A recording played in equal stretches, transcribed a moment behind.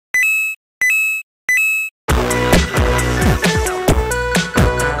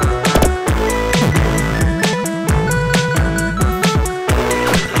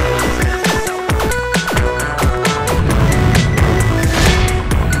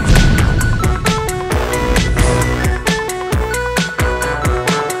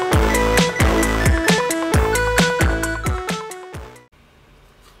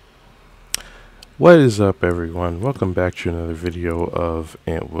What is up, everyone? Welcome back to another video of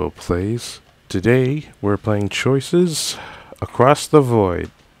Antwill Plays. Today we're playing Choices Across the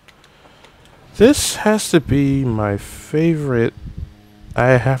Void. This has to be my favorite.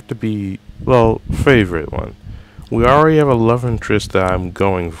 Favorite one. We already have a love interest that I'm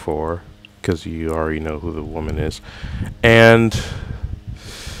going for, because you already know who the woman is. And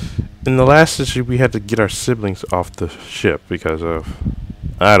in the last issue we had to get our siblings off the ship because of,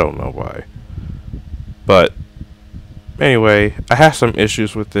 I don't know why. But anyway, I had some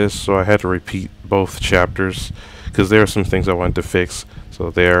issues with this, so I had to repeat both chapters because there are some things I wanted to fix.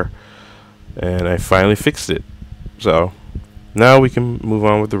 So there, and I finally fixed it. So now we can move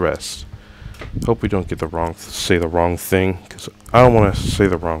on with the rest. Hope we don't get say the wrong thing, because I don't want to say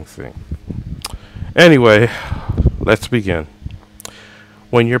the wrong thing. Anyway, let's begin.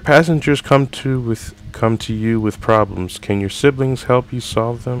 When your passengers come to you with problems, can your siblings help you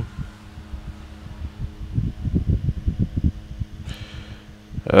solve them?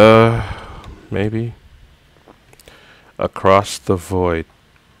 Maybe. Across the void.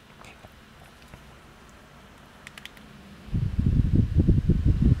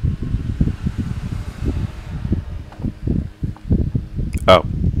 Oh.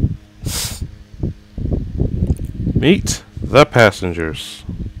 Meet the passengers.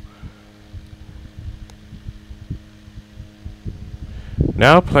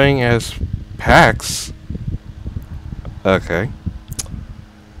 Now playing as Pax. Okay.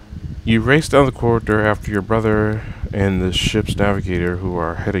 You race down the corridor after your brother and the ship's navigator, who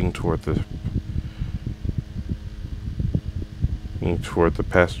are heading toward the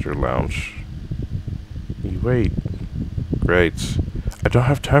passenger lounge. You wait. Great. I don't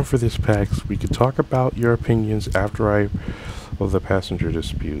have time for this, Pax. We could talk about your opinions after the passenger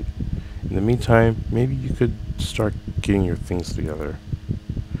dispute. In the meantime, maybe you could start getting your things together.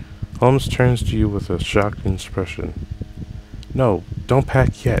 Holmes turns to you with a shocked expression. No, don't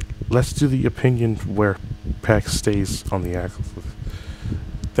pack yet. Let's do the opinion where Pax stays on the axis.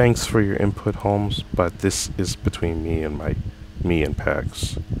 Thanks for your input, Holmes, but this is between me and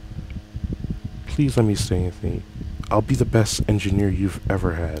Pax. Please let me say anything. I'll be the best engineer you've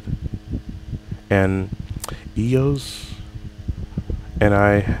ever had. And Eos and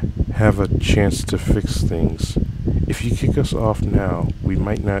I have a chance to fix things. If you kick us off now, we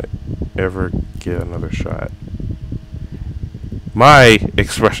might not ever get another shot. My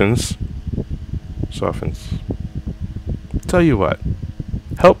expressions softens. Tell you what,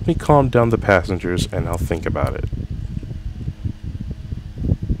 help me calm down the passengers and I'll think about it.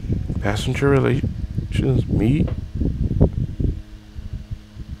 Passenger relations? Me?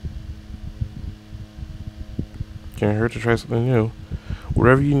 Can't hurt to try something new.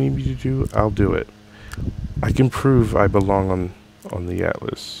 Whatever you need me to do, I'll do it. I can prove I belong on the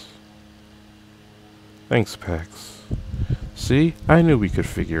Atlas. Thanks, Pax. See, I knew we could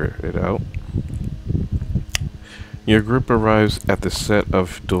figure it out. Your group arrives at the set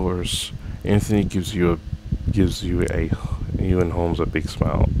of doors. Anthony gives you and Holmes a big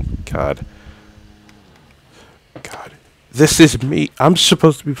smile. God. This is me. I'm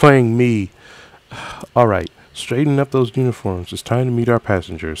supposed to be playing me. Alright, straighten up those uniforms. It's time to meet our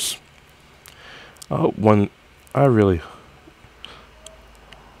passengers. The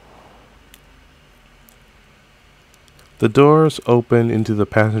doors open into the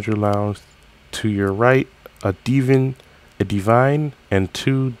passenger lounge. To your right, a divine and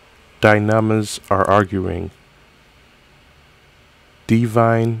two dynamas are arguing.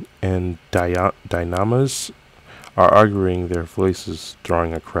 Divine and dynamas are arguing, their voices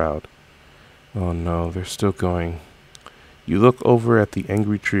drawing a crowd. Oh no, they're still going. You look over at the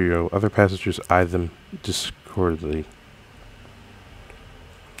angry trio. Other passengers eye them discordantly.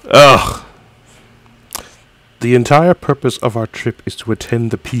 Ugh! The entire purpose of our trip is to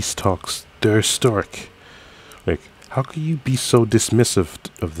attend the peace talks. They're historic. Rick, how can you be so dismissive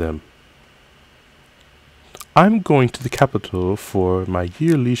of them? I'm going to the capital for my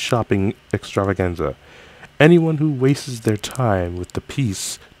yearly shopping extravaganza. Anyone who wastes their time with the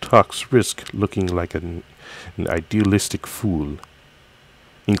peace talks risk looking like an idealistic fool.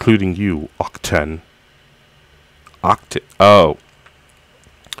 Including you, Octan. Oh.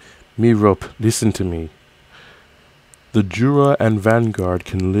 Merope, listen to me. The Jura and Vanguard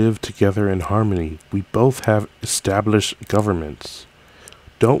can live together in harmony. We both have established governments.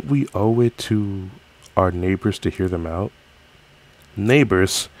 Don't we owe it to our neighbors to hear them out?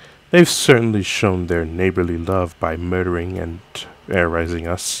 Neighbors? They've certainly shown their neighborly love by murdering and terrorizing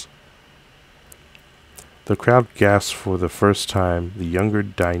us. The crowd gasps for the first time. The younger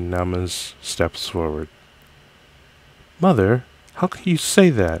Dynamas steps forward. Mother, how can you say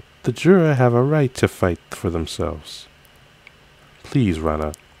that? The Jura have a right to fight for themselves. Please,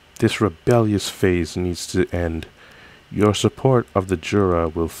 Rana, this rebellious phase needs to end. Your support of the Jura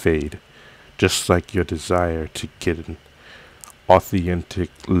will fade, just like your desire to get an authentic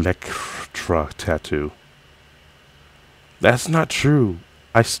Lectra tattoo. That's not true.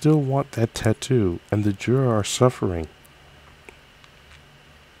 I still want that tattoo, and the Jura are suffering.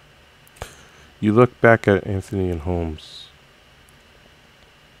 You look back at Anthony and Holmes.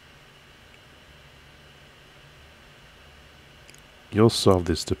 You'll solve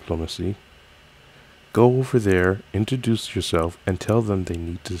this diplomacy. Go over there, introduce yourself, and tell them they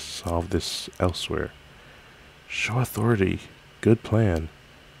need to solve this elsewhere. Show authority. Good plan.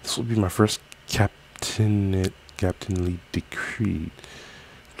 This will be my first captainly decree.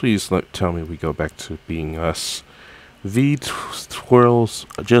 Please tell me we go back to being us. V twirls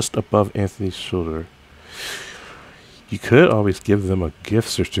just above Anthony's shoulder. You could always give them a gift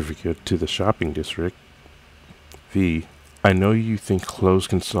certificate to the shopping district. V, I know you think clothes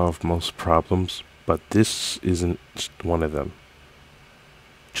can solve most problems, but this isn't one of them.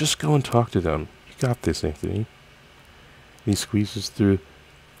 Just go and talk to them. You got this, Anthony. He squeezes through.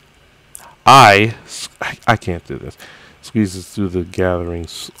 I can't do this. Squeezes through the gathering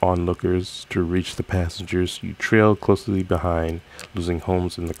onlookers to reach the passengers. You trail closely behind, losing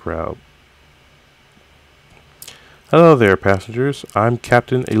Holmes in the crowd. Hello there, passengers. I'm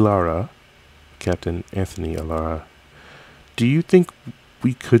Captain Alara. Captain Anthony Alara. Do you think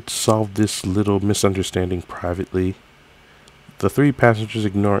we could solve this little misunderstanding privately? The three passengers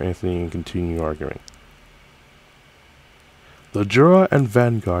ignore Anthony and continue arguing. The Jura and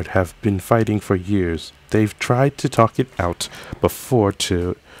Vanguard have been fighting for years. They've tried to talk it out before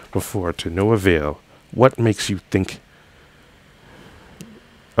to no avail. What makes you think...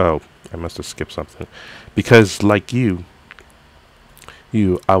 Oh, I must have skipped something. Because, like you,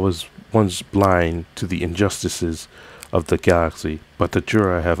 I was once blind to the injustices of the galaxy, but the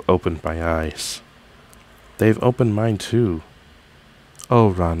Jura have opened my eyes. They've opened mine too. Oh,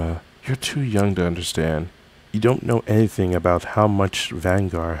 Rana, you're too young to understand. You don't know anything about how much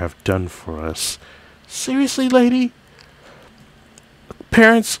Vanguard have done for us. Seriously, lady?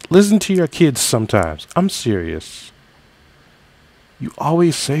 Parents, listen to your kids sometimes. I'm serious. You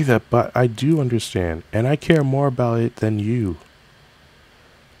always say that, but I do understand, and I care more about it than you.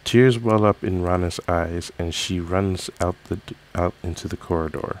 Tears well up in Rana's eyes, and she runs out into the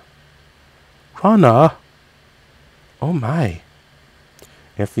corridor. Rana! Oh my!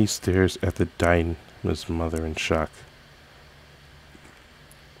 Anthony stares at the Dyna's mother in shock.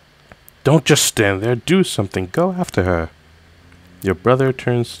 Don't just stand there. Do something. Go after her. Your brother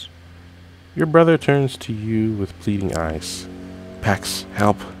turns to you with pleading eyes. Pax,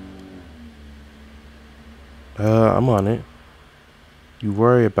 help. I'm on it. You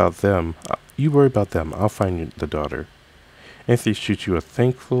worry about them. I'll find the daughter. Anthony shoots you a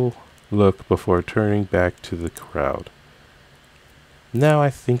thankful look before turning back to the crowd. Now I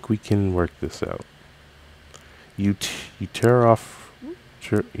think we can work this out. You tear off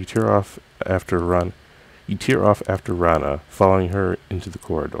after Rana, following her into the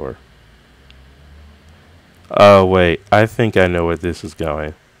corridor. Oh wait, I think I know where this is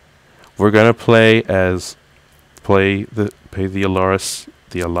going. We're gonna play the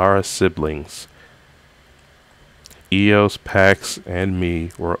Alara siblings. Eos, Pax, and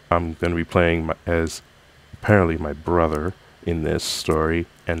me. I'm gonna be playing as apparently my brother in this story,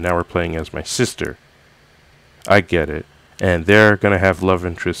 and now we're playing as my sister. I get it. And they're gonna have love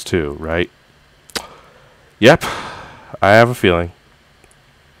interests too, right? Yep. I have a feeling.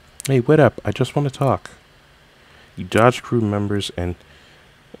 Hey, wait up. I just want to talk. You dodge crew members and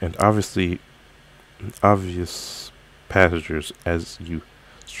obvious passengers as you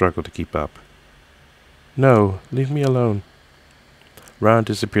struggle to keep up. No, leave me alone. Ron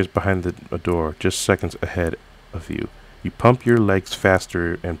disappears behind a door just seconds ahead of you. You pump your legs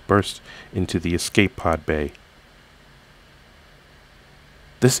faster and burst into the escape pod bay.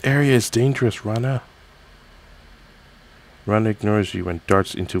 This area is dangerous, Rana. Rana ignores you and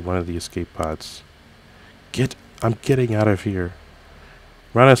darts into one of the escape pods. I'm getting out of here.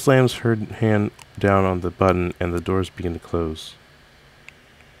 Rana slams her hand down on the button and the doors begin to close.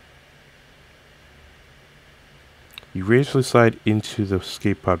 You gracefully slide into the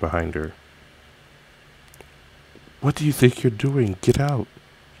escape pod behind her. What do you think you're doing? Get out.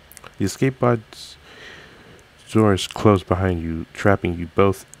 The escape pod's doors close behind you, trapping you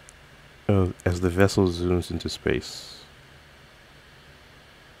both as the vessel zooms into space.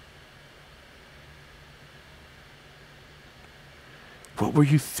 What were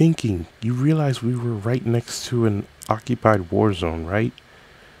you thinking? You realize we were right next to an occupied war zone, right?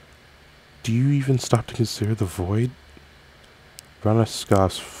 Do you even stop to consider the void? Rana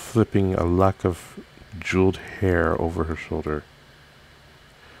scoffs, flipping a lock of jeweled hair over her shoulder.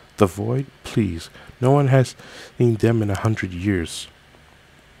 The void? Please. No one has seen them in 100 years.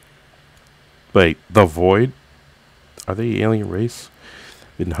 Wait, the void? Are they alien race?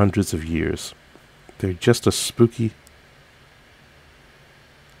 In hundreds of years. They're just a spooky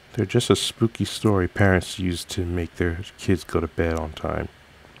story parents use to make their kids go to bed on time.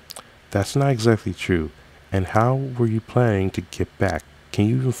 That's not exactly true. And how were you planning to get back? Can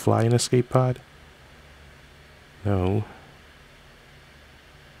you even fly an escape pod? No.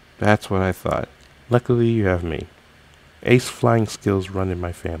 That's what I thought. Luckily you have me. Ace flying skills run in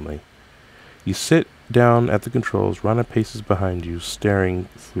my family. You sit down at the controls, Rana paces behind you, staring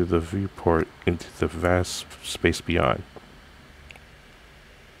through the viewport into the vast space beyond.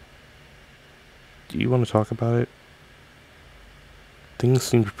 Do you want to talk about it? Things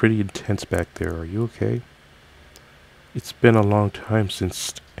seemed pretty intense back there. Are you okay? It's been a long time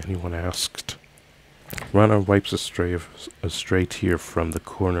since anyone asked. Rana wipes a stray tear from the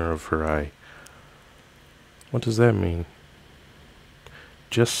corner of her eye. What does that mean?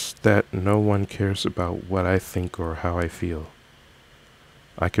 Just that no one cares about what I think or how I feel.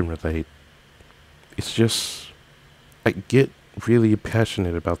 I can relate. It's just, I get really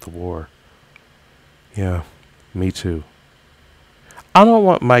passionate about the war. Yeah, me too. I don't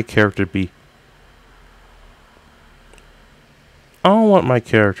want my character to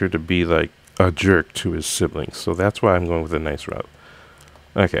be like a jerk to his siblings, so that's why I'm going with a nice route.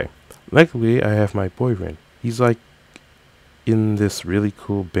 Okay. Luckily, I have my boyfriend. He's like in this really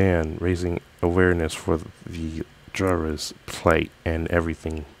cool band raising awareness for the Jura's plight and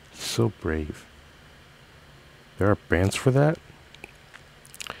everything. He's so brave. There are bands for that?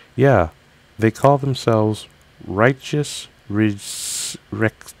 Yeah. They call themselves Righteous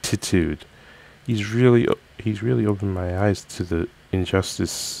Rectitude. He's really opened my eyes to the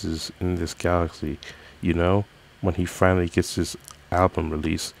injustices in this galaxy. You know, when he finally gets his album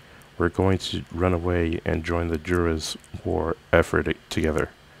released, we're going to run away and join the Jura's war effort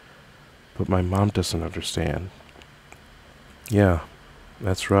together. But my mom doesn't understand. Yeah,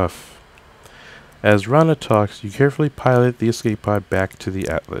 that's rough. As Rana talks, you carefully pilot the escape pod back to the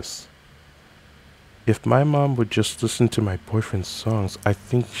Atlas. If my mom would just listen to my boyfriend's songs, I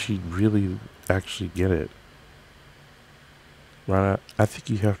think she'd really actually get it. Rana, I think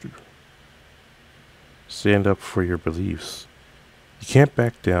you have to stand up for your beliefs. You can't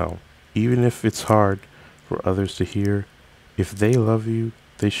back down, even if it's hard for others to hear. If they love you,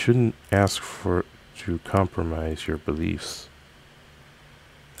 they shouldn't ask to compromise your beliefs.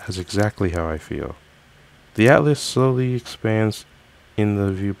 That's exactly how I feel. The Atlas slowly expands in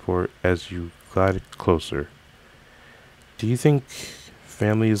the viewport as you glide closer. Do you think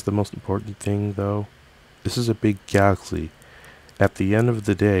family is the most important thing, though? This is a big galaxy. At the end of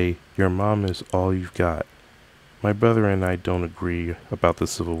the day, your mom is all you've got. My brother and I don't agree about the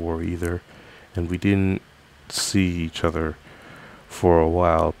Civil War either, and we didn't see each other for a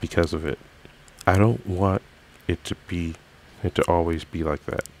while because of it. I don't want it to always be like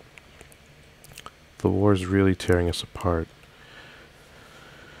that. The war's really tearing us apart.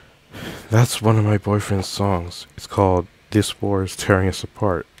 That's one of my boyfriend's songs. It's called This War is Tearing Us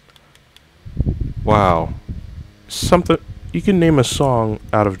Apart. Wow. You can name a song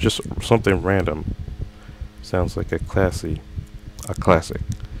out of just something random. Sounds like a classic.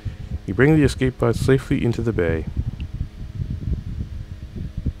 You bring the escape pod safely into the bay.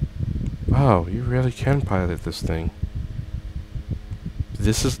 Wow, you really can pilot this thing.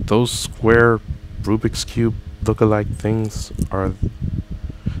 Those square Rubik's Cube look-alike things are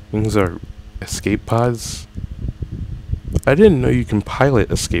escape pods? I didn't know you can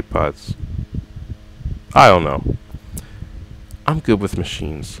pilot escape pods. I don't know. I'm good with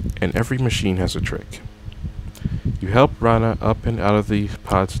machines, and every machine has a trick. You help Rana up and out of the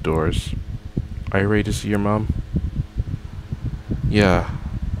pod's doors. Are you ready to see your mom? Yeah,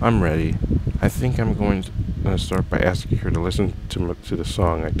 I'm ready. I think I'm going to start by asking her to listen to the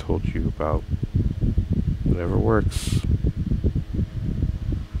song I told you about. Whatever works.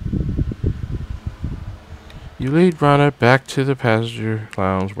 You lead Rana back to the passenger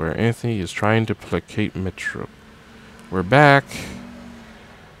lounge where Anthony is trying to placate Metro. We're back.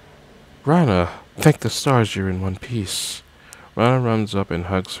 Rana, thank the stars you're in one piece. Rana runs up and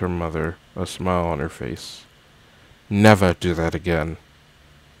hugs her mother, a smile on her face. Never do that again.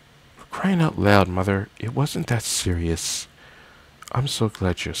 For crying out loud, Mother, it wasn't that serious. I'm so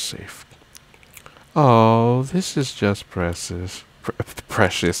glad you're safe. Oh, this is just precious.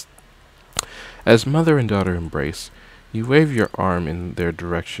 As mother and daughter embrace, You wave your arm in their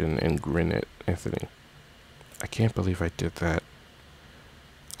direction and grin at Anthony. I can't believe I did that.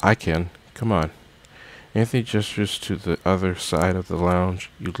 I can. Come on. Anthony gestures to the other side of the lounge.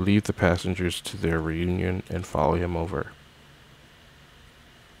 You leave the passengers to their reunion and follow him over.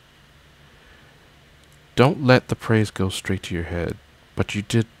 Don't let the praise go straight to your head. But you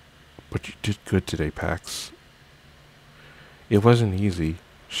did good today, Pax. It wasn't easy.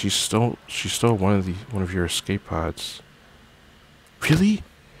 She stole one of your escape pods. Really?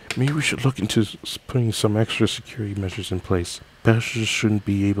 Maybe we should look into putting some extra security measures in place. Passengers shouldn't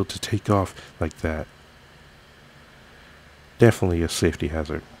be able to take off like that. Definitely a safety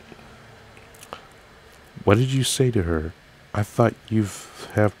hazard. What did you say to her? I thought you'd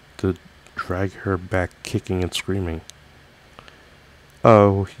have to drag her back kicking and screaming.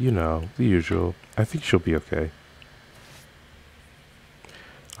 Oh, you know, the usual. I think she'll be okay.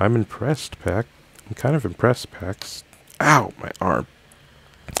 I'm impressed, Pax. I'm kind of impressed, Pax. Ow, my arm.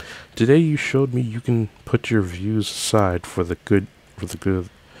 Today you showed me you can put your views aside for the good of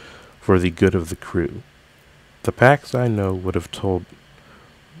the crew. The Pax I know would have told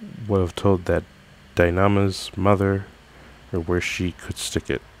that Dynama's mother or where she could stick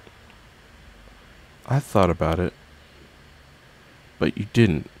it. I thought about it. But you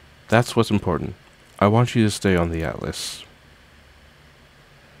didn't. That's what's important. I want you to stay on the Atlas.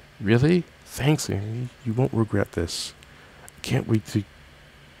 Really? Thanks, Annie. You won't regret this. I can't wait to get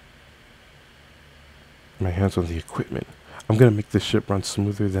my hands on the equipment. I'm gonna make this ship run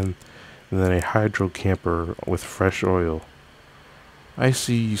smoother than a hydro camper with fresh oil. I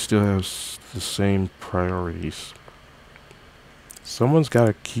see you still have the same priorities. Someone's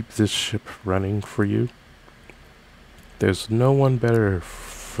gotta keep this ship running for you. There's no one better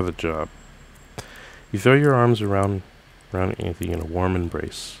for the job. You throw your arms around Anthony in a warm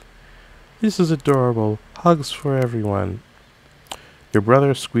embrace. This is adorable. Hugs for everyone. Your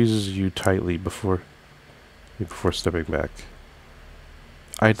brother squeezes you tightly before stepping back.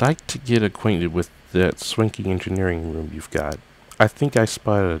 I'd like to get acquainted with that swanky engineering room you've got. I think I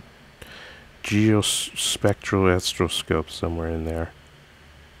spotted a geospectral astroscope somewhere in there.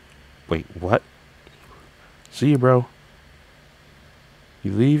 Wait, what? See you, bro.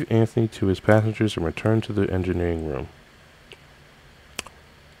 You leave Anthony to his passengers and return to the engineering room.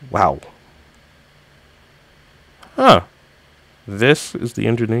 Wow. Huh. This is the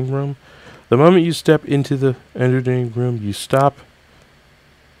engineering room? The moment you step into the engineering room, you stop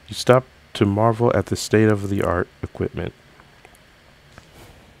to marvel at the state-of-the-art equipment.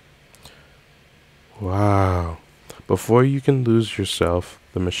 Wow. Before you can lose yourself,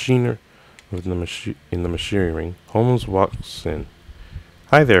 in the machinery ring, Holmes walks in.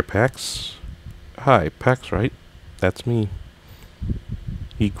 Hi there, Pax. Hi, Pax, right? That's me.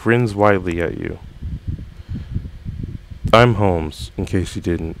 He grins widely at you. I'm Holmes, in case you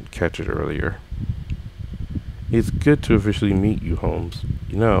didn't catch it earlier. It's good to officially meet you, Holmes.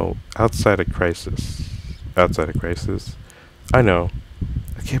 You know, outside of crisis. I know.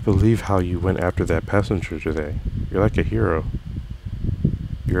 I can't believe how you went after that passenger today. You're like a hero.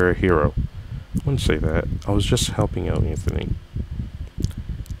 You're a hero. I wouldn't say that. I was just helping out Anthony.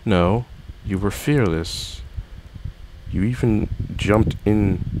 No, you were fearless. You even jumped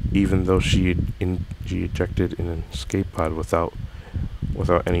in, even though she ejected in an escape pod without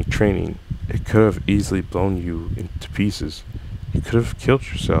any training. It could have easily blown you into pieces. You could have killed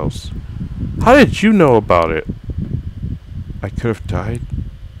yourselves. How did you know about it? I could have died.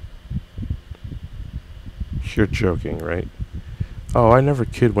 You're joking, right? Oh, I never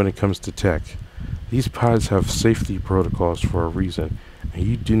kid when it comes to tech. These pods have safety protocols for a reason, and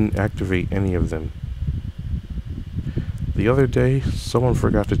you didn't activate any of them. The other day, someone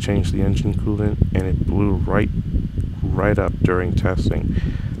forgot to change the engine coolant, and it blew right up during testing.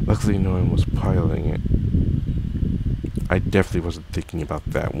 Luckily, no one was piloting it. I definitely wasn't thinking about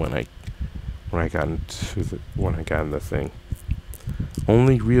that when I got in the thing.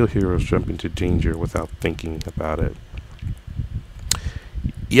 Only real heroes jump into danger without thinking about it.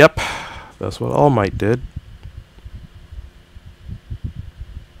 Yep, that's what All Might did.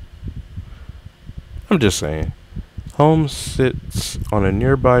 I'm just saying. Holmes sits on a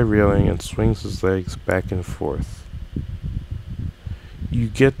nearby railing and swings his legs back and forth. You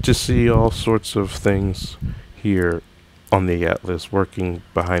get to see all sorts of things here on the Atlas. Working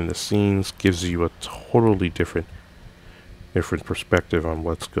behind the scenes gives you a totally different perspective on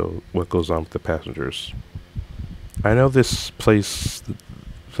what goes on with the passengers. I know this place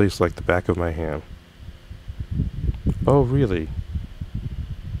like the back of my hand. Oh, really?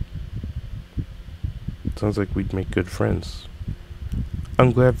 Sounds like we'd make good friends.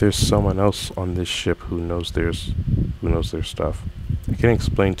 I'm glad there's someone else on this ship who knows there's who knows their stuff. I can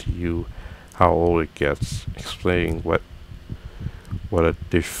explain to you how old it gets, explain what a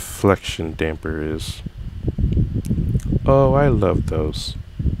deflection damper is. Oh, I love those.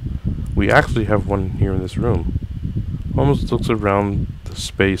 We actually have one here in this room. Holmes looks around the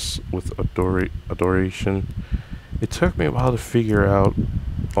space with adoration. It took me a while to figure out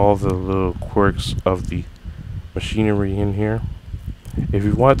all the little quirks of the machinery in here. If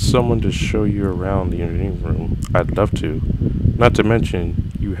you want someone to show you around the engineering room, I'd love to. Not to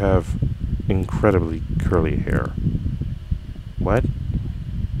mention, you have incredibly curly hair. What?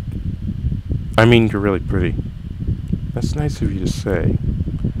 I mean, you're really pretty. That's nice of you to say.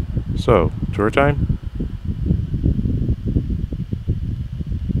 So, tour time?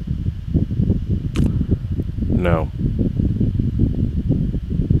 No.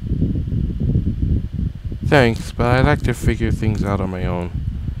 Thanks, but I like to figure things out on my own.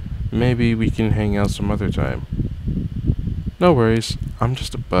 Maybe we can hang out some other time. No worries, I'm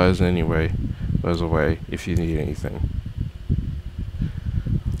just a buzz anyway. Buzz away if you need anything.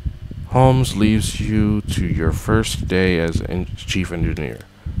 Holmes leaves you to your first day as chief engineer,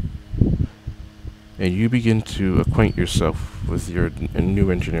 and you begin to acquaint yourself with your new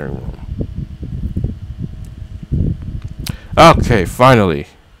engineering room. Okay, finally!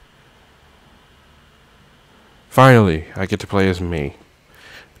 Finally, I get to play as me.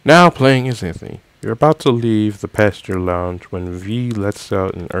 Now playing as Anthony. You're about to leave the passenger lounge when V lets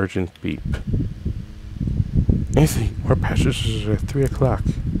out an urgent beep. Anthony, more passengers at 3 o'clock.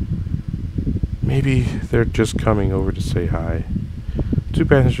 Maybe they're just coming over to say hi. 2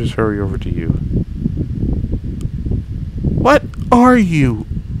 passengers hurry over to you. What are you?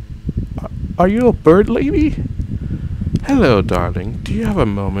 Are you a bird lady? Hello, darling. Do you have a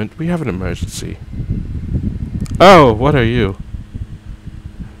moment? We have an emergency. Oh, what are you?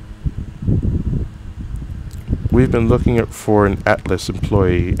 We've been looking for an Atlas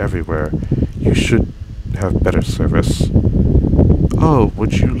employee everywhere. You should have better service. Oh,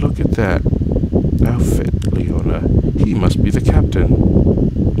 would you look at that outfit, Leona? He must be the captain.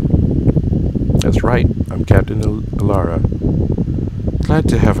 That's right. I'm Captain Alara. Glad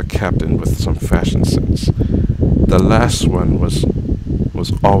to have a captain with some fashion sense. The last one was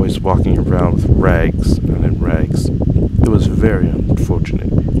always walking around with rags and in rags. It was very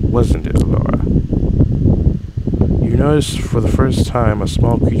unfortunate, wasn't it, Alara? You noticed for the first time a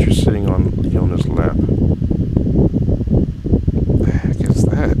small creature sitting on Leona's lap. The heck is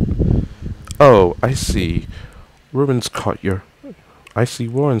that? Oh, I see. Warren's caught your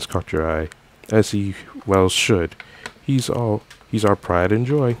eye, as he well should. He's our pride and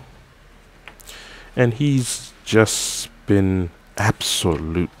joy. And he's just been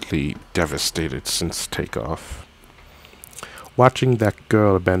absolutely devastated since takeoff. Watching that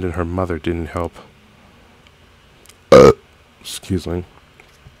girl abandon her mother didn't help. Excuse me.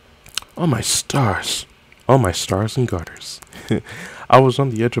 Oh my stars. Oh my stars and garters. I was on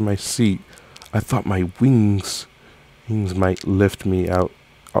the edge of my seat. I thought my wings might lift me out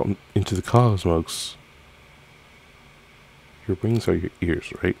into the cosmos. Your wings are your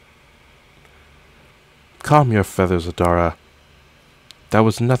ears, right? Calm your feathers, Adara. That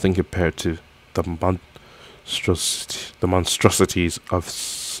was nothing compared to the monstrosities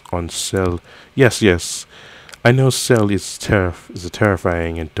on Cell. Yes. I know Cell is a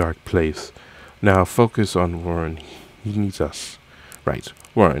terrifying and dark place. Now focus on Warren. He needs us. Right.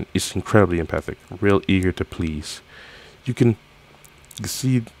 Warren is incredibly empathic, real eager to please. You can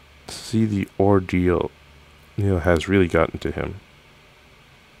see the ordeal has really gotten to him.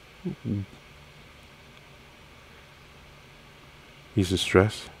 He's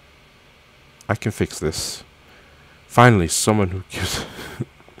distressed. I can fix this. Finally, someone who gives.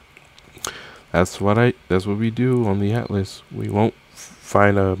 That's what we do on the Atlas. We won't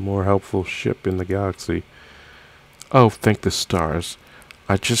find a more helpful ship in the galaxy. Oh, thank the stars.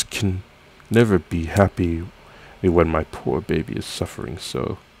 I just can never be happy when my poor baby is suffering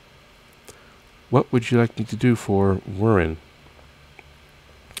so. What would you like me to do for Warren?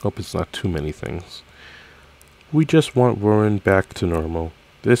 Hope it's not too many things. We just want Warren back to normal.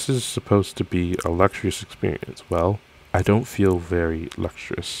 This is supposed to be a luxurious experience. Well, I don't feel very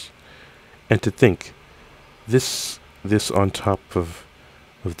luxurious. And to think, this on top of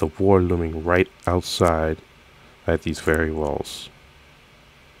the war looming right outside at these very walls.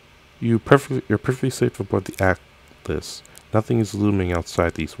 You're perfectly safe aboard the Atlas. Nothing is looming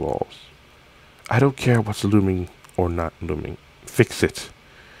outside these walls. I don't care what's looming or not looming. Fix it.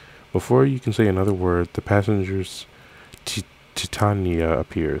 Before you can say another word, the passenger's Titania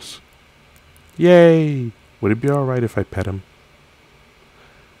appears. Yay! Would it be alright if I pet him?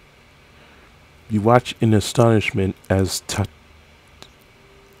 You watch in astonishment as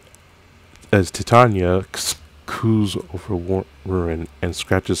Titania coos over Warren and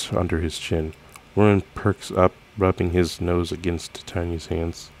scratches under his chin. Warren perks up, rubbing his nose against Titania's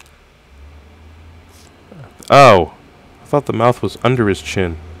hands. Oh! I thought the mouth was under his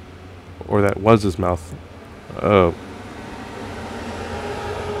chin. Or that was his mouth. Oh.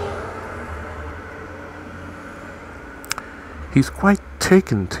 He's quite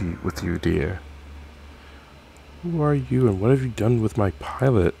taken with you, dear. Who are you and what have you done with my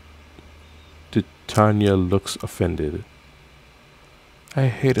pilot? Titania looks offended. I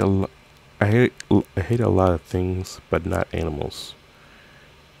hate a lot of things, but not animals.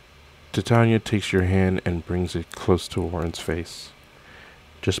 Titania takes your hand and brings it close to Warren's face.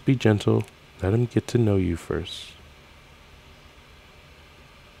 Just be gentle. Let him get to know you first.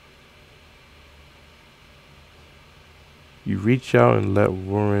 You reach out and let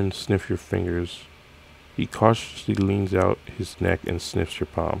Warren sniff your fingers. He cautiously leans out his neck and sniffs your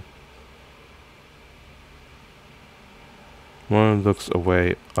palm. Warren looks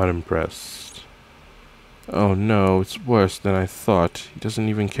away, unimpressed. Oh no, it's worse than I thought. He doesn't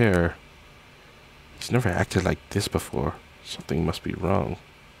even care. He's never acted like this before. Something must be wrong.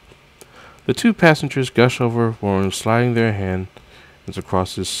 The two passengers gush over Warren, sliding their hands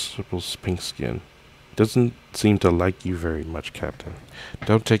across his supple pink skin. He doesn't seem to like you very much, Captain.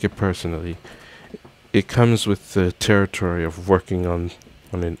 Don't take it personally. It comes with the territory of working on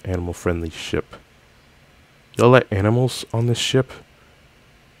an animal-friendly ship. You'll let animals on this ship?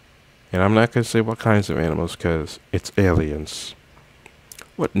 And I'm not going to say what kinds of animals, because it's aliens.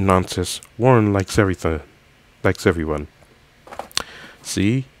 What nonsense. Warren likes everything. Likes everyone.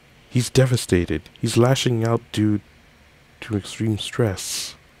 See? He's devastated. He's lashing out due to extreme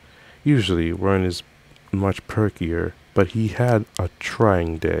stress. Usually, Warren is much perkier, but he had a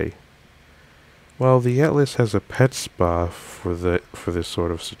trying day. Well, the Atlas has a pet spa for this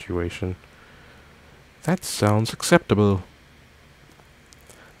sort of situation. That sounds acceptable.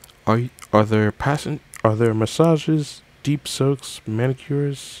 Are there massages, deep soaks,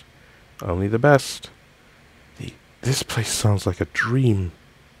 manicures? Only the best. This place sounds like a dream.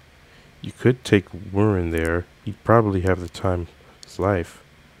 You could take Warren there. He'd probably have the time of his life.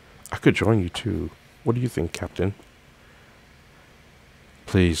 I could join you too. What do you think, Captain?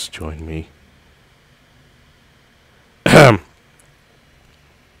 Please join me.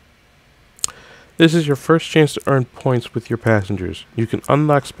 This is your first chance to earn points with your passengers. You can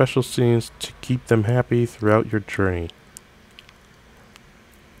unlock special scenes to keep them happy throughout your journey.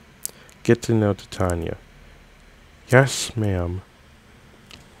 Get to know Titania. Yes, ma'am.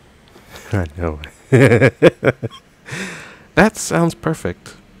 I know. That sounds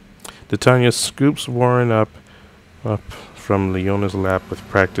perfect. Titania scoops Warren up from Leona's lap with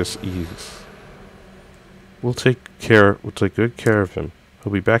practice ease. We'll take good care of him.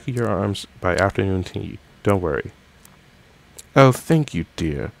 He'll be back in your arms by afternoon tea. Don't worry. Oh, thank you,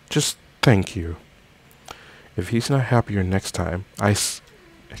 dear. Just thank you. If he's not happier next time I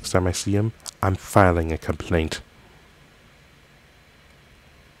see him, I'm filing a complaint.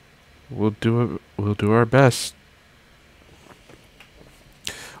 We'll do our best.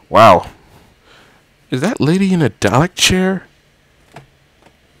 Wow. Is that lady in a Dalek chair?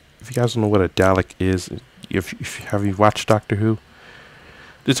 If you guys don't know what a Dalek is, have you watched Doctor Who?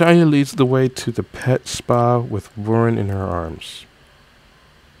 Titania leads the way to the pet spa with Warren in her arms.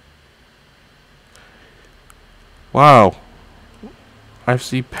 Wow. I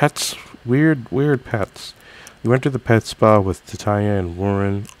see pets. Weird pets. You enter the pet spa with Titania and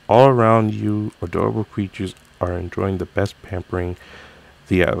Warren. All around you, adorable creatures are enjoying the best pampering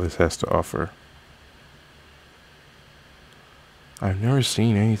the Atlas has to offer. I've never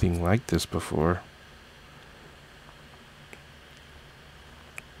seen anything like this before.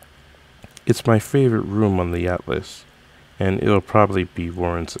 It's my favorite room on the Atlas, and it'll probably be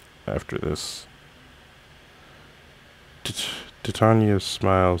Warren's after this. Titania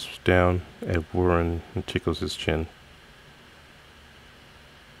smiles down at Warren and tickles his chin.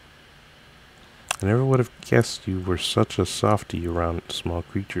 I never would have guessed you were such a softie around small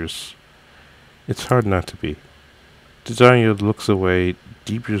creatures. It's hard not to be. Titania looks away,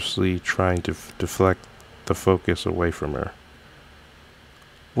 deviously trying to deflect the focus away from her.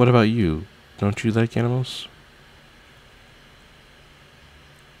 What about you? Don't you like animals?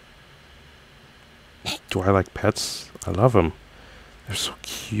 Do I like pets? I love them. They're so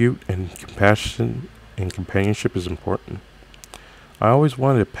cute, and compassion and companionship is important. I always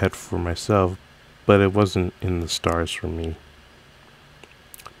wanted a pet for myself, but it wasn't in the stars for me.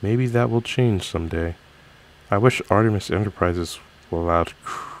 Maybe that will change someday. I wish Artemis Enterprises will allow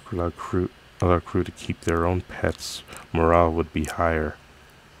our crew to keep their own pets, morale would be higher.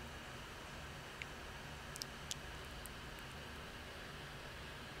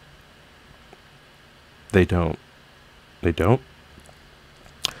 They don't. They don't?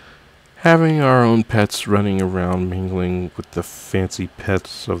 Having our own pets running around mingling with the fancy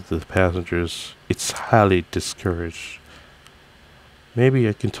pets of the passengers, it's highly discouraged. Maybe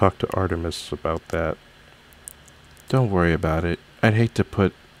I can talk to Artemis about that. Don't worry about it. I'd hate to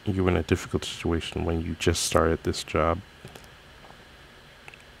put you in a difficult situation when you just started this job.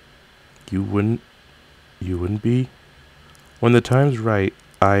 You wouldn't? You wouldn't be? When the time's right,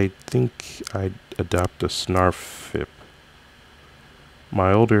 I think I'd adopt a Snarfip.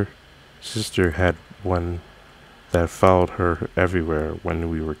 My older sister had one that followed her everywhere when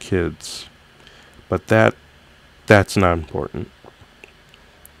we were kids. But that's not important.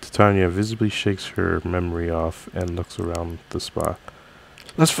 Titania visibly shakes her memory off and looks around the spa.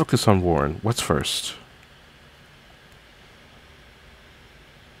 Let's focus on Warren. What's first?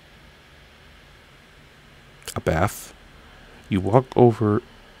 A bath. You walk over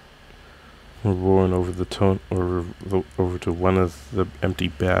Warren over to one of the empty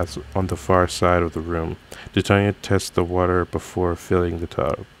baths on the far side of the room. Titania tests the water before filling the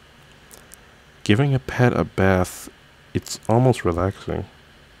tub. Giving a pet a bath, it's almost relaxing.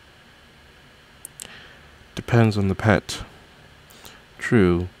 Depends on the pet.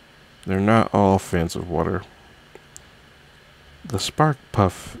 True, they're not all fans of water. The Spark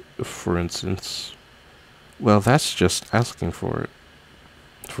Puff, for instance, well, that's just asking for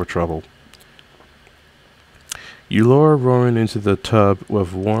trouble. You lower Rowan into the tub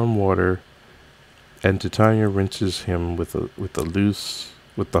of warm water, and Titania rinses him with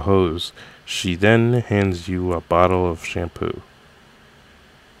the hose. She then hands you a bottle of shampoo.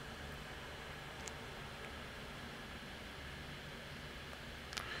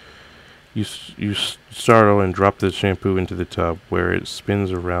 You startle and drop the shampoo into the tub, where it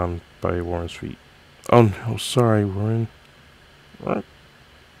spins around by Warren's feet. Oh no, sorry, Warren. What?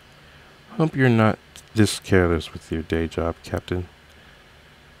 Hope you're not this careless with your day job, Captain.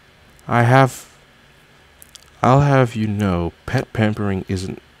 I'll have you know, pet pampering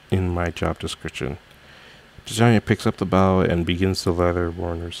isn't in my job description. Titania picks up the bottle and begins to lather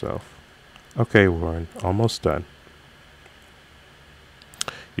Warren herself. Okay, Warren, almost done.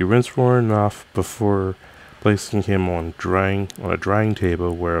 You rinse Warren off before placing him on a drying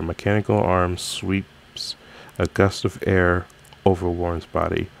table where a mechanical arm sweeps a gust of air over Warren's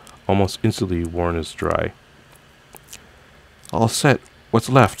body. Almost instantly, Warren is dry. All set. What's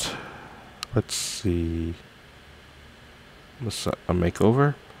left? Let's see. A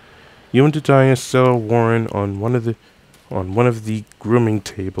makeover? You and Titania settle Warren on one of the grooming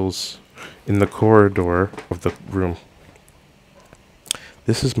tables in the corridor of the room.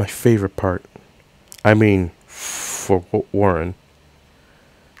 This is my favorite part. I mean, for Warren.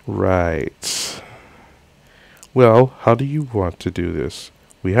 Right. Well, how do you want to do this?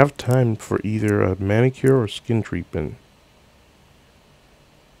 We have time for either a manicure or skin treatment.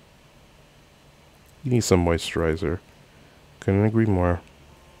 You need some moisturizer. Couldn't agree more.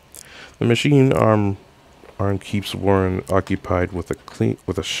 The machine arm keeps Warren occupied with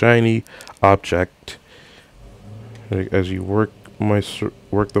a shiny object as you work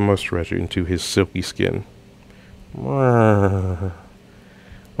the moisturizer into his silky skin. When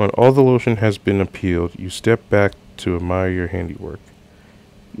all the lotion has been appealed, you step back to admire your handiwork.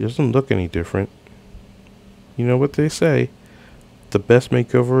 It doesn't look any different. You know what they say. The best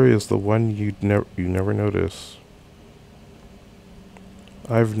makeover is the one you never notice.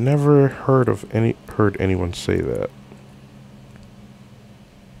 I've never heard anyone say that.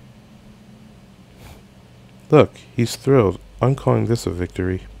 Look, he's thrilled. I'm calling this a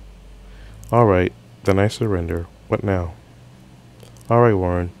victory. Alright, then I surrender. What now? Alright,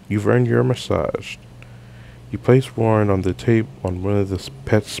 Warren, you've earned your massage. You place Warren on one of the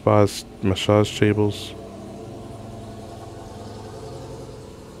pet spa's massage tables.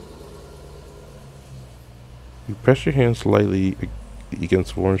 You press your hands lightly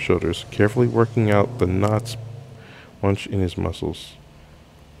against Warren's shoulders, carefully working out the knots bunch in his muscles.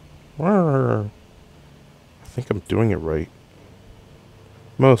 I think I'm doing it right.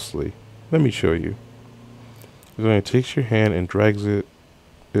 Mostly. Let me show you. Titania takes your hand and drags it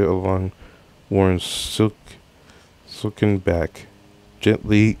along Warren's silken back.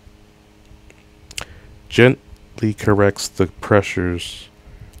 Gently corrects the pressure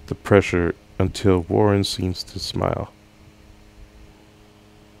until Warren seems to smile.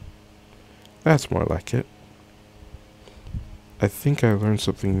 That's more like it. I think I learned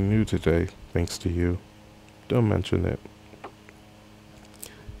something new today, thanks to you. Don't mention it.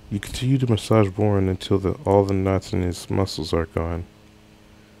 You continue to massage Warren until all the knots in his muscles are gone.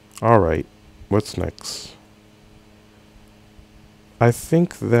 Alright, what's next? I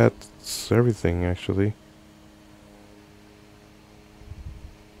think that's everything, actually.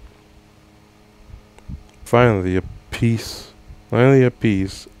 Finally, at peace,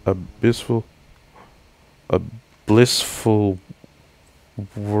 a blissful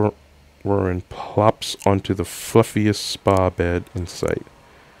Warren plops onto the fluffiest spa bed in sight.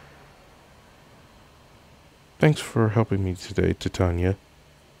 Thanks for helping me today, Titania.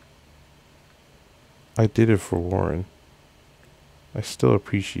 I did it for Warren. I still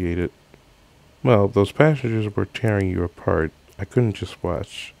appreciate it. Well, those passengers were tearing you apart. I couldn't just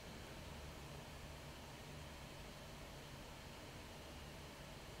watch.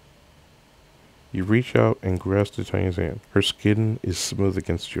 You reach out and grasp Titania's hand. Her skin is smooth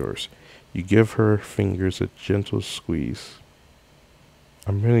against yours. You give her fingers a gentle squeeze.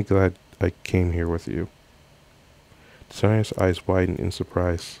 I'm really glad I came here with you. Titania's eyes widen in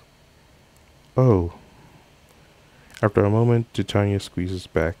surprise. Oh. After a moment, Titania squeezes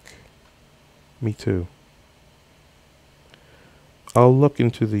back. Me too. I'll look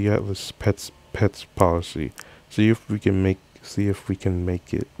into the Atlas pets policy. See if we can make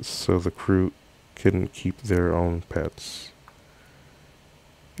it so the crew can keep their own pets.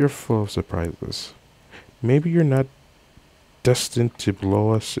 You're full of surprises. Maybe you're not destined to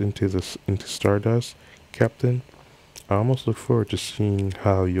blow us into stardust, Captain. I almost look forward to seeing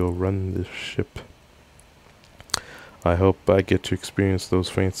how you'll run this ship. I hope I get to experience those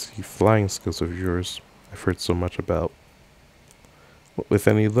fancy flying skills of yours I've heard so much about. With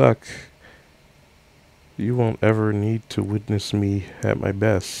any luck, you won't ever need to witness me at my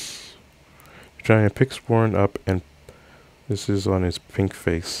best. Giant picks Warren up and this is on his pink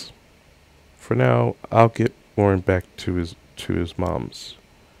face. For now, I'll get Warren back to his mom's.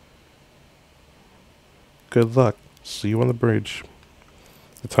 Good luck. See you on the bridge.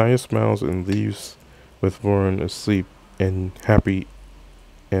 Titania smiles and leaves with Warren asleep and happy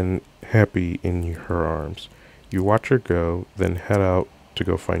in her arms. You watch her go, then head out to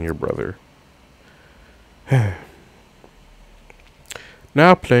go find your brother.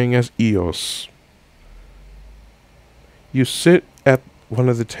 Now playing as Eos. You sit at one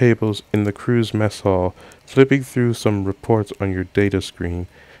of the tables in the crew's mess hall, flipping through some reports on your data screen.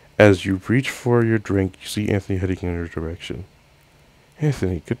 As you reach for your drink, you see Anthony heading in your direction.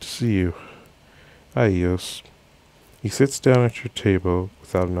 Anthony, good to see you. Hi, Eos. He sits down at your table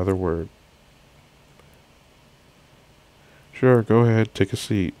without another word. Sure, go ahead, take a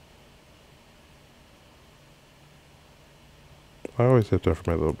seat. I always have time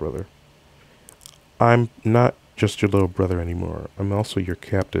for my little brother. I'm not just your little brother anymore. I'm also your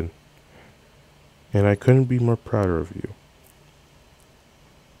captain. And I couldn't be more prouder of you.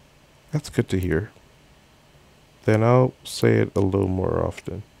 That's good to hear. Then I'll say it a little more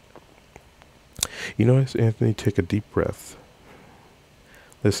often. You notice Anthony take a deep breath.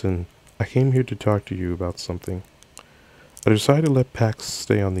 Listen, I came here to talk to you about something. I decided to let Pax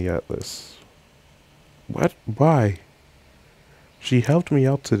stay on the Atlas. What? Why? She helped me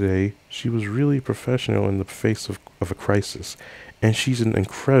out today. She was really professional in the face of a crisis, and she's an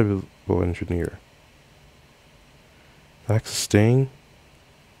incredible engineer. Pax is staying?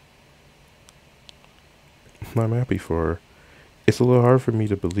 I'm happy for her. It's a little hard for me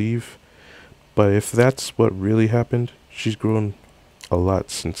to believe, but if that's what really happened, she's grown a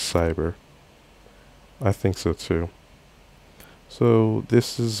lot since Cyber. I think so too. So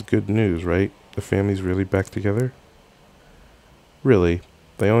this is good news, right? The family's really back together? Really.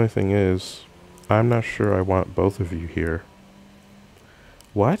 The only thing is, I'm not sure I want both of you here.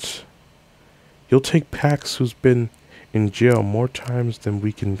 What? You'll take Pax, who's been in jail more times than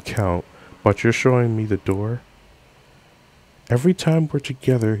we can count, but you're showing me the door? Every time we're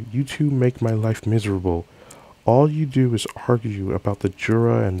together, you two make my life miserable. All you do is argue about the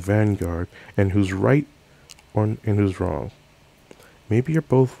Jura and Vanguard, and who's right and who's wrong. Maybe you're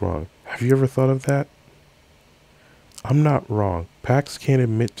both wrong. Have you ever thought of that? I'm not wrong. Pax can't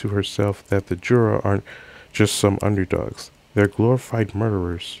admit to herself that the Jura aren't just some underdogs. They're glorified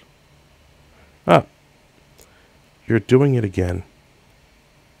murderers. Ah, you're doing it again.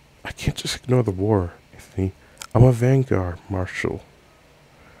 I can't just ignore the war, Anthony. I'm a Vanguard Marshal.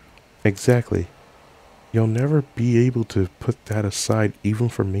 Exactly. You'll never be able to put that aside even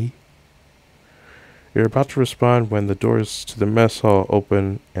for me. You're about to respond when the doors to the mess hall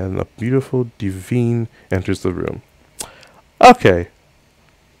open and a beautiful Divine enters the room. Okay.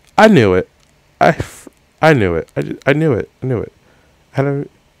 I knew it. I knew it. I knew it. I knew it. I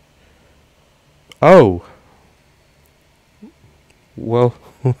don't... Oh. Well,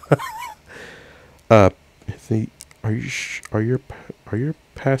 uh, the are your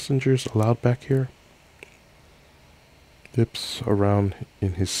passengers allowed back here? Dips around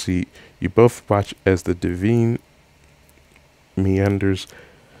in his seat. You both watch as the Divine meanders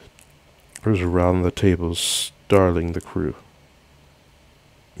around the table, startling the crew.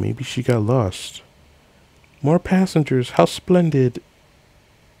 Maybe she got lost. More passengers, how splendid!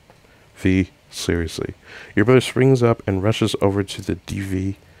 V, seriously. Your brother springs up and rushes over to the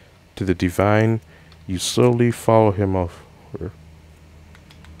Divine. You slowly follow him over.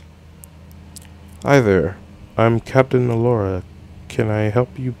 Hi there. I'm Captain Alora. Can I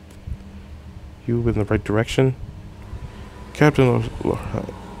help you in the right direction? Captain Alora.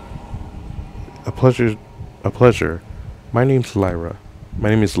 A pleasure. My name is Lyra.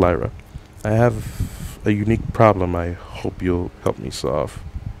 I have a unique problem I hope you'll help me solve.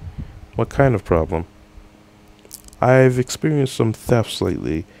 What kind of problem? I've experienced some thefts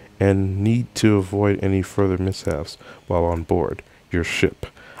lately and need to avoid any further mishaps while on board your ship.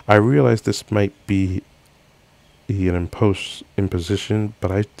 I realize this might be an imposition,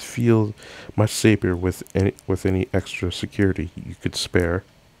 but I feel much safer with any extra security you could spare.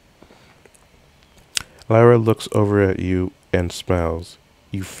 Lyra looks over at you and smiles.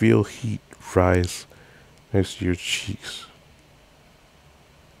 You feel heat rise next to your cheeks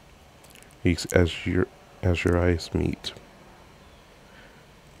as your eyes meet.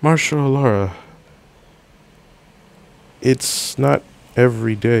 Marshal Lara, it's not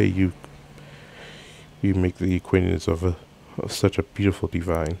every day you make the acquaintance of such a beautiful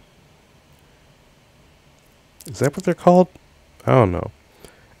divine. Is that what they're called? I don't know.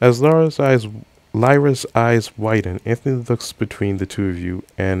 As Lyra's eyes widen, Anthony looks between the two of you,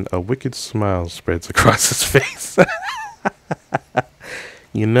 and a wicked smile spreads across his face.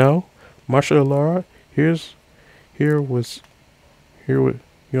 You know, Marshal Lara,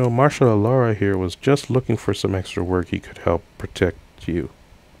 Marshal Lara here was just looking for some extra work he could help protect you.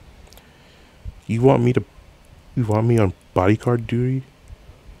 You want me on bodyguard duty?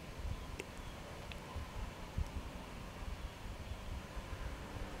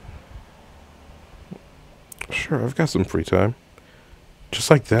 Sure, I've got some free time. Just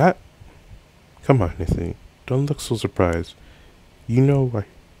like that? Come on, Anthony. Don't look so surprised. You know I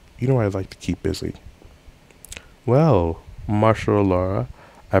like to keep busy. Well, Marshal Lara,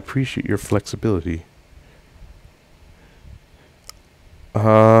 I appreciate your flexibility.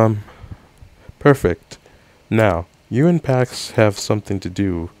 Perfect. Now, you and Pax have something to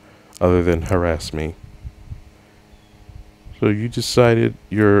do other than harass me. So you decided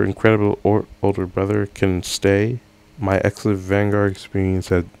your incredible older brother can stay? My excellent Vanguard experience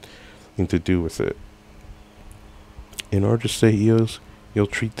had nothing to do with it. In order to stay EOS, you'll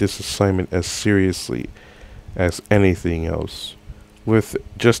treat this assignment as seriously as anything else, with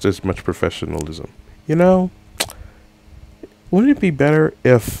just as much professionalism. You know, wouldn't it be better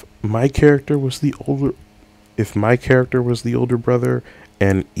if my character was the older brother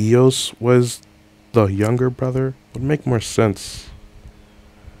and Eos was the younger brother? Would make more sense.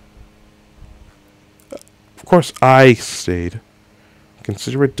 Of course I stayed.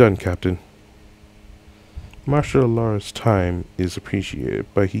 Consider it done, Captain. Marshal Lara's time is appreciated,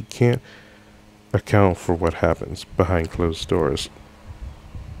 but he can't account for what happens behind closed doors.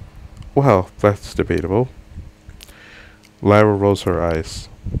 Well, that's debatable. Lyra rolls her eyes.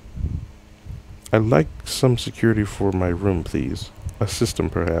 I'd like some security for my room, please. A system,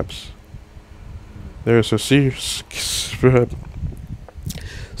 perhaps. There's a security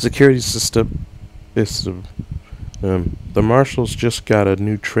system. The Marshals just got a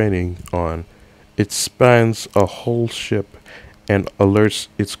new training on. It spans a whole ship and alerts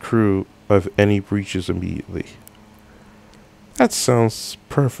its crew of any breaches immediately. That sounds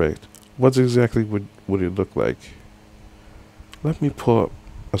perfect. What exactly would it look like? Let me pull up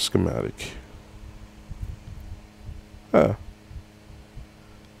a schematic. That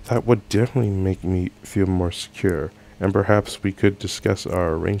would definitely make me feel more secure, and perhaps we could discuss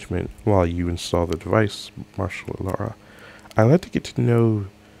our arrangement while you install the device, Marshal Lara. I'd like to get to know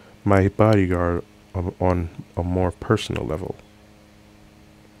my bodyguard on a more personal level.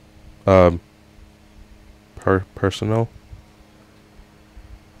 Personal?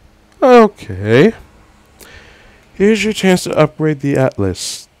 Okay. Here's your chance to upgrade the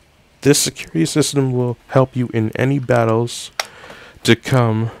Atlas. This security system will help you in any battles to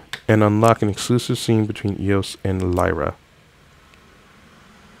come and unlock an exclusive scene between Eos and Lyra.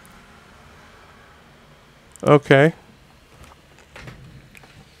 Okay.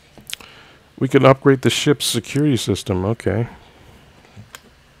 We can upgrade the ship's security system. Okay.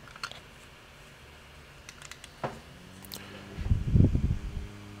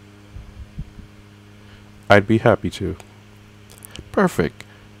 I'd be happy to. Perfect.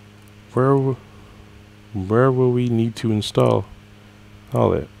 Where, where will we need to install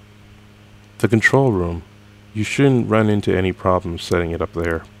all it? The control room. You shouldn't run into any problems setting it up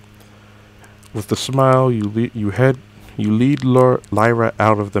there. With a smile, you lead Lyra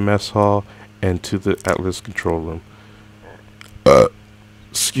out of the mess hall and to the Atlas control room.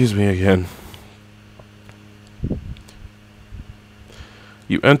 Excuse me again.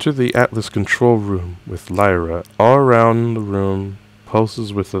 You enter the Atlas control room with Lyra. All around the room,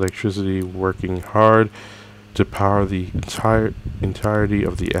 pulses with electricity working hard to power the entirety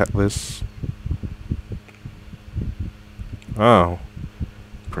of the Atlas. Oh,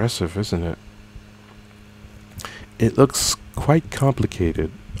 impressive, isn't it? It looks quite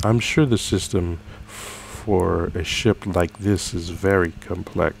complicated. I'm sure the system for a ship like this is very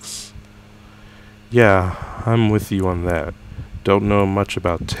complex. Yeah, I'm with you on that. Don't know much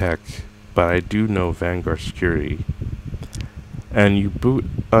about tech, but I do know Vanguard security. And you boot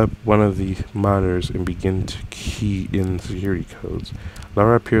up one of the monitors and begin to key in security codes.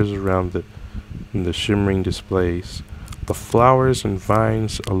 Lara appears around the shimmering displays. The flowers and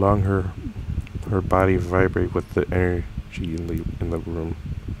vines along her body vibrate with the energy in the room.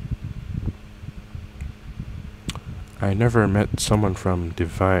 I never met someone from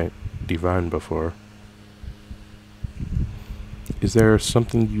Divine before. Is there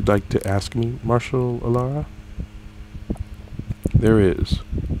something you'd like to ask me, Marshal Alara? There is.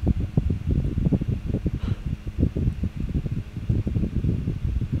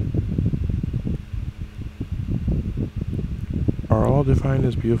 Are all Divine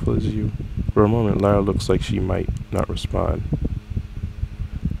as beautiful as you? For a moment, Lara looks like she might not respond.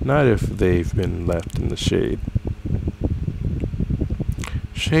 Not if they've been left in the shade.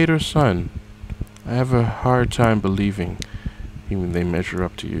 Shade or sun? I have a hard time believing even they measure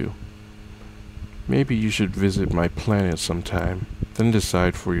up to you. Maybe you should visit my planet sometime, then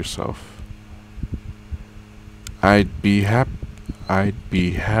decide for yourself. I'd be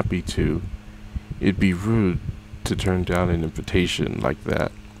happy to. It'd be rude to turn down an invitation like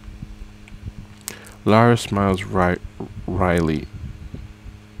that. Lara smiles wryly.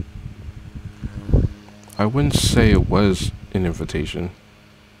 I wouldn't say it was an invitation.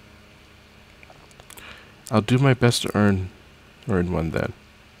 I'll do my best to earn one then.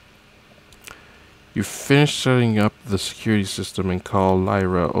 You finish setting up the security system and call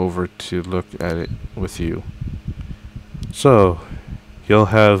Lyra over to look at it with you. So, you'll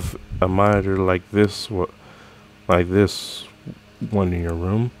have a monitor like this one in your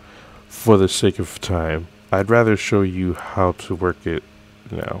room. For the sake of time, I'd rather show you how to work it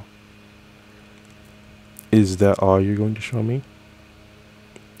now. Is that all you're going to show me?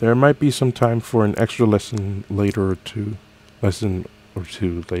 There might be some time for an extra lesson or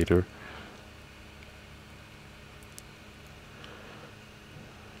two later.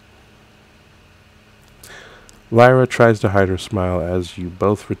 Lyra tries to hide her smile as you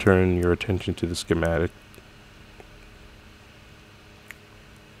both return your attention to the schematic.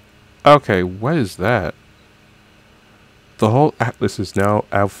 Okay, what is that? The whole Atlas is now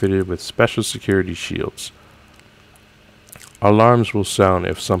outfitted with special security shields. Alarms will sound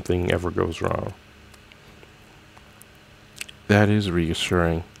if something ever goes wrong. That is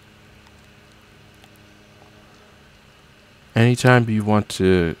reassuring. Anytime you want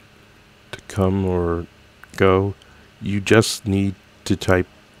to come or go, you just need to type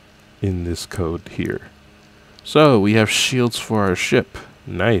in this code here. So, we have shields for our ship.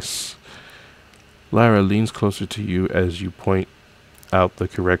 Nice. Lara leans closer to you as you point out the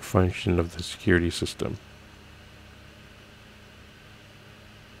correct function of the security system.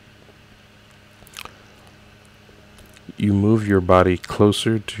 You move your body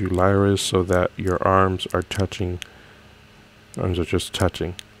closer to Lyra's so that your arms are just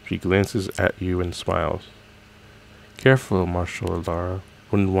touching. She glances at you and smiles. Careful, Marshal Alara.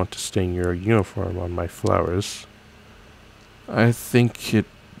 Wouldn't want to stain your uniform on my flowers. I think it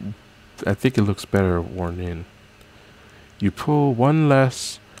looks better worn in. You pull one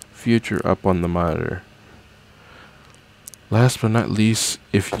last feature up on the monitor. Last but not least,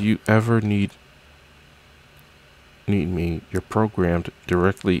 if you ever need me, you're programmed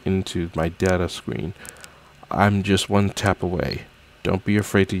directly into my data screen. I'm just one tap away. Don't be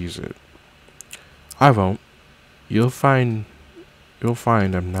afraid to use it. I won't. You'll find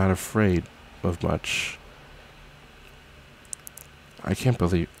I'm not afraid of much. I can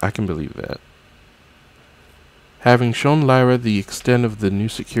believe that. Having shown Lyra the extent of the new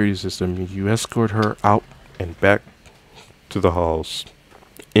security system, you escort her out and back to the halls.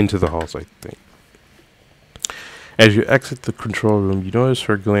 Into the halls, I think. As you exit the control room, you notice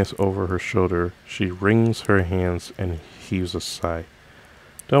her glance over her shoulder. She wrings her hands and heaves a sigh.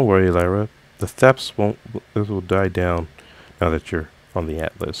 Don't worry, Lyra. The thefts will die down now that you're on the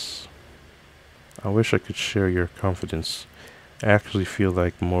Atlas. I wish I could share your confidence. I actually feel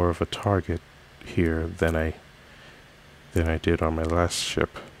like more of a target here than I did on my last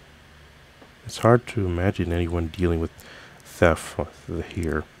ship. It's hard to imagine anyone dealing with theft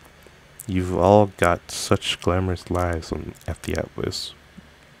here. You've all got such glamorous lives at the Atlas.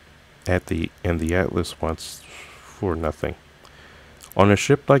 And the Atlas wants for nothing. On a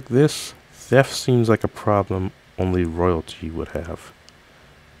ship like this, theft seems like a problem only royalty would have.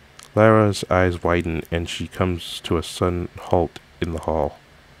 Lyra's eyes widen and she comes to a sudden halt in the hall.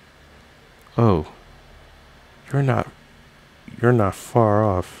 Oh, you're not far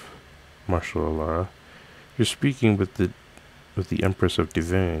off, Marshal Alara. You're speaking with the Empress of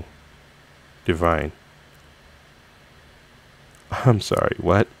Divine. I'm sorry,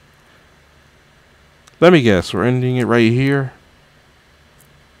 what? Let me guess, we're ending it right here?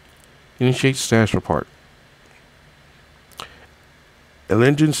 Initiate status report.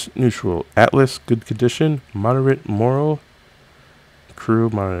 Allegiance neutral. Atlas good condition. Moderate moral. Crew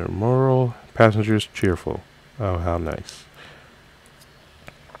moderate moral. Passengers cheerful. Oh, how nice.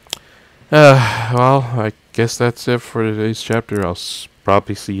 Well, I guess that's it for today's chapter. I'll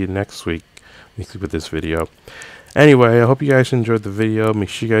probably see you next week with this video. Anyway, I hope you guys enjoyed the video. Make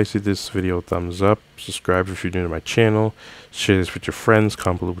sure you guys give this video a thumbs up. Subscribe if you're new to my channel. Share this with your friends.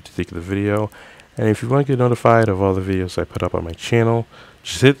 Comment below what you think of the video. And if you want to get notified of all the videos I put up on my channel,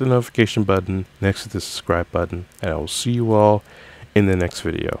 just hit the notification button next to the subscribe button. And I will see you all in the next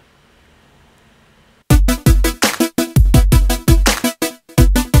video.